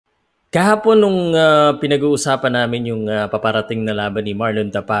Kahapon nung pinag-uusapan namin yung paparating na laban ni Marlon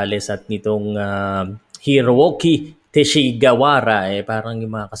Tapales at nitong Hiroki Teshigawara, parang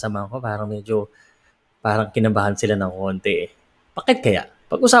yung mga kasama ko, parang medyo parang kinabahan sila ng konti eh. Bakit kaya?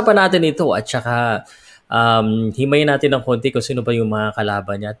 Pag-usapan natin ito at saka himayin natin ng konti kung sino ba yung mga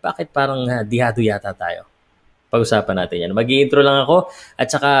kalaban niya at bakit parang dihado yata tayo. Pag-usapan natin yan. Mag-i-intro lang ako at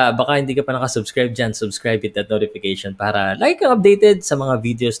saka baka hindi ka pa nakasubscribe dyan, subscribe, hit that notification para lagi kang updated sa mga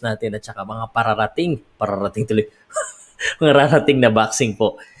videos natin at saka mga pararating tuloy, mga rarating na boxing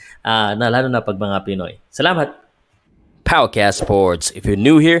po, na lalo na pag mga Pinoy. Salamat! Powcast Sports. If you're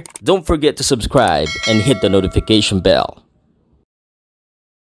new here, don't forget to subscribe and hit the notification bell.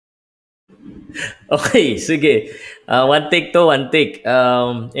 Okay, sige. One take to, one take.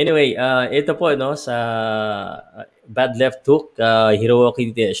 Anyway, ito po no sa bad left hook,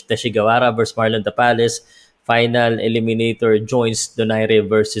 Hiroki Teshigawara versus Marlon Tapales. Final eliminator joins Donaire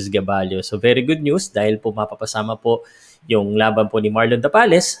versus Gabalio. So very good news dahil po mapapasama po yung laban po ni Marlon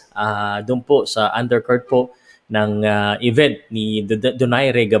Tapales doon po sa undercard po ng event ni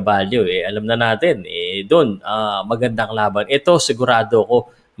Donaire Gabalio. Alam na natin, doon magandang laban. Ito sigurado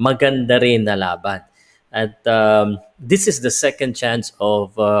ko maganda rin na laban. At this is the second chance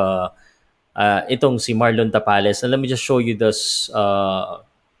of itong si Marlon Tapales. Let me just show you the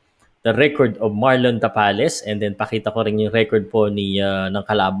record of Marlon Tapales and then pakita ko rin yung record po ni ng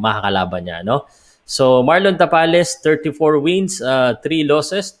makakalaban niya, no? So Marlon Tapales 34 wins, 3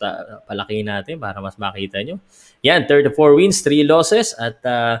 losses. Palakihin natin para mas makita nyo. Yan, 34 wins, 3 losses at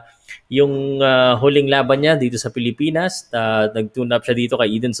yung huling laban niya dito sa Pilipinas, nag-tune up siya dito kay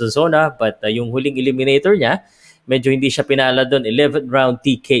Eden Sazona, but yung huling eliminator niya, medyo hindi siya pinala doon, 11th round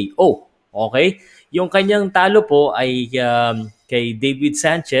TKO. Okay? Yung kanyang talo po ay kay David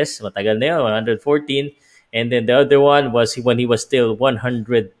Sanchez, matagal na yun, 114, and then the other one was when he was still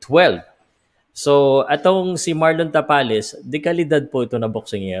 112. So, atong si Marlon Tapales, dekalidad po ito na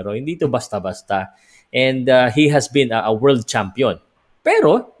boksingero, hindi ito basta-basta. And he has been a world champion.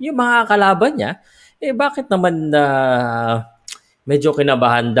 Pero, yung mga kalaban niya, bakit naman medyo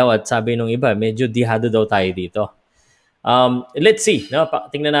kinabahan daw at sabi nung iba, medyo dihado daw tayo dito. Let's see. No?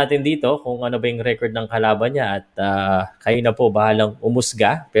 Tingnan natin dito kung ano ba yung record ng kalaban niya at kayo na po bahalang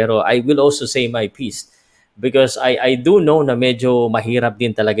umusga. Pero I will also say my piece. Because I do know na medyo mahirap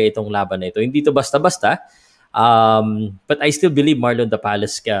din talaga itong laban na ito. Hindi ito basta-basta. But I still believe Marlon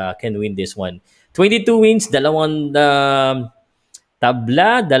Tapales can win this one. 22 wins, 2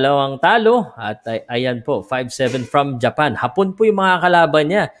 tabla, 2 talo, at ayan po, 5-7 from Japan. Hapon po yung mga kalaban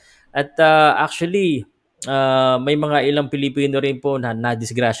niya. At actually, may mga ilang Pilipino rin po na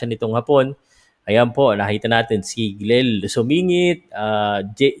nadisgrasya nitong hapon. Ayan po, nakita natin si Glel Sumingit,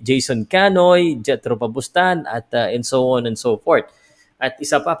 Jason Canoy, Jetro Pabustan, at and so on and so forth. At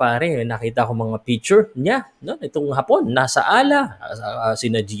isa pa pare, nakita ko mga picture niya, no? Itong hapon, nasa ala,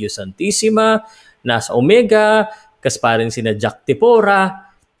 sina Gio Santissima, nasa Omega, kasparin sina Jack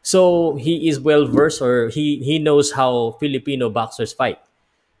Tipora. So, he is well-versed or he knows how Filipino boxers fight.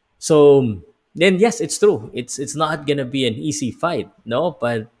 So, then yes, it's true. It's not gonna be an easy fight, no?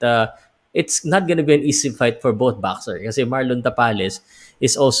 But it's not gonna be an easy fight for both boxers. Kasi Marlon Tapales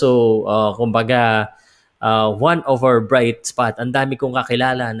is also, kumbaga, one of our bright spot. Ang dami kong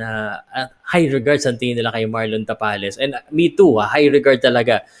kakilala na high regards ang tingin nila kay Marlon Tapales. And me too, high regard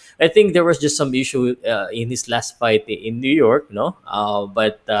talaga. I think there was just some issue in his last fight in New York, no?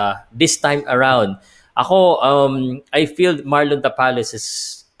 But this time around, I feel Marlon Tapales is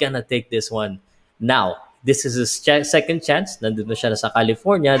gonna take this one now. This is his second chance. Nandun na siya sa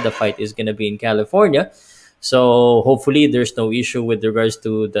California. The fight is gonna be in California. So hopefully there's no issue with regards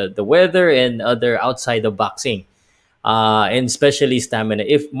to the weather and other outside of boxing. And especially stamina.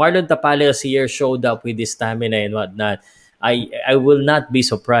 If Marlon Tapales here showed up with his stamina and whatnot, I will not be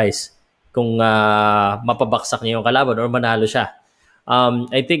surprised kung mapabaksak niya yung kalaban or manalo siya.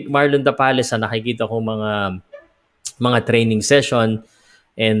 I think Marlon Tapales nakikita ko mga training session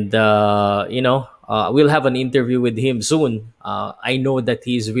and we'll have an interview with him soon. I know that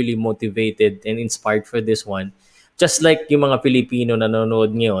he's really motivated and inspired for this one. Just like yung mga Filipino na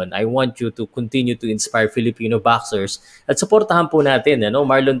nanonood ngayon, I want you to continue to inspire Filipino boxers at supportahan po natin,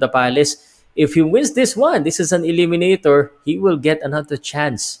 Marlon Tapales. If he wins this one, this is an eliminator, he will get another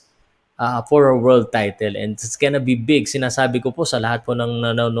chance for a world title and it's gonna be big. Sinasabi ko po sa lahat po ng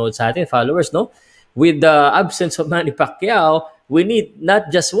nanonood sa atin, followers, no? With the absence of Manny Pacquiao, we need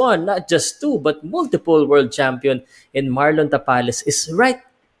not just one, not just two, but multiple world champion. And Marlon Tapales is right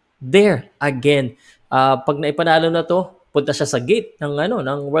there again. Pag naipanalo na to, punta siya sa gate ng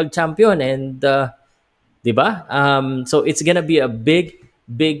world champion and 'di ba? So it's gonna be a big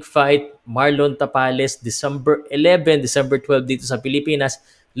big fight, Marlon Tapales, December 11, December 12 dito sa Pilipinas.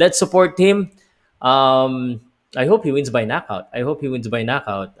 Let's support him. I hope he wins by knockout. I hope he wins by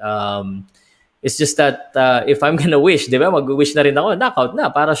knockout. It's just that if I'm gonna wish, di ba, mag-wish na rin ako, knockout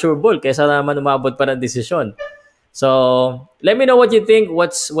na, para sure ball, kaysa naman umabot pa ng desisyon. So, let me know what you think.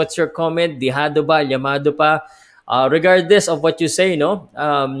 What's your comment? Dihado ba? Llamado pa? Regardless of what you say, no?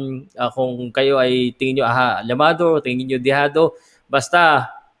 Kung kayo ay tingin nyo, llamado, tingin nyo dihado,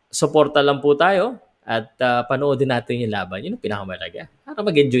 basta, suporta lang po tayo at panoodin natin yung laban. Yun ang pinakamalaga. Para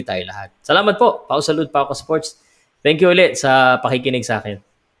mag-enjoy tayo lahat. Salamat po. Salud, Powcast Sports. Thank you ulit sa pakikinig sa akin.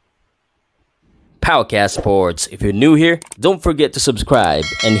 Powcast Sports. If you're new here, don't forget to subscribe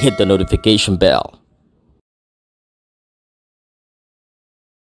and hit the notification bell.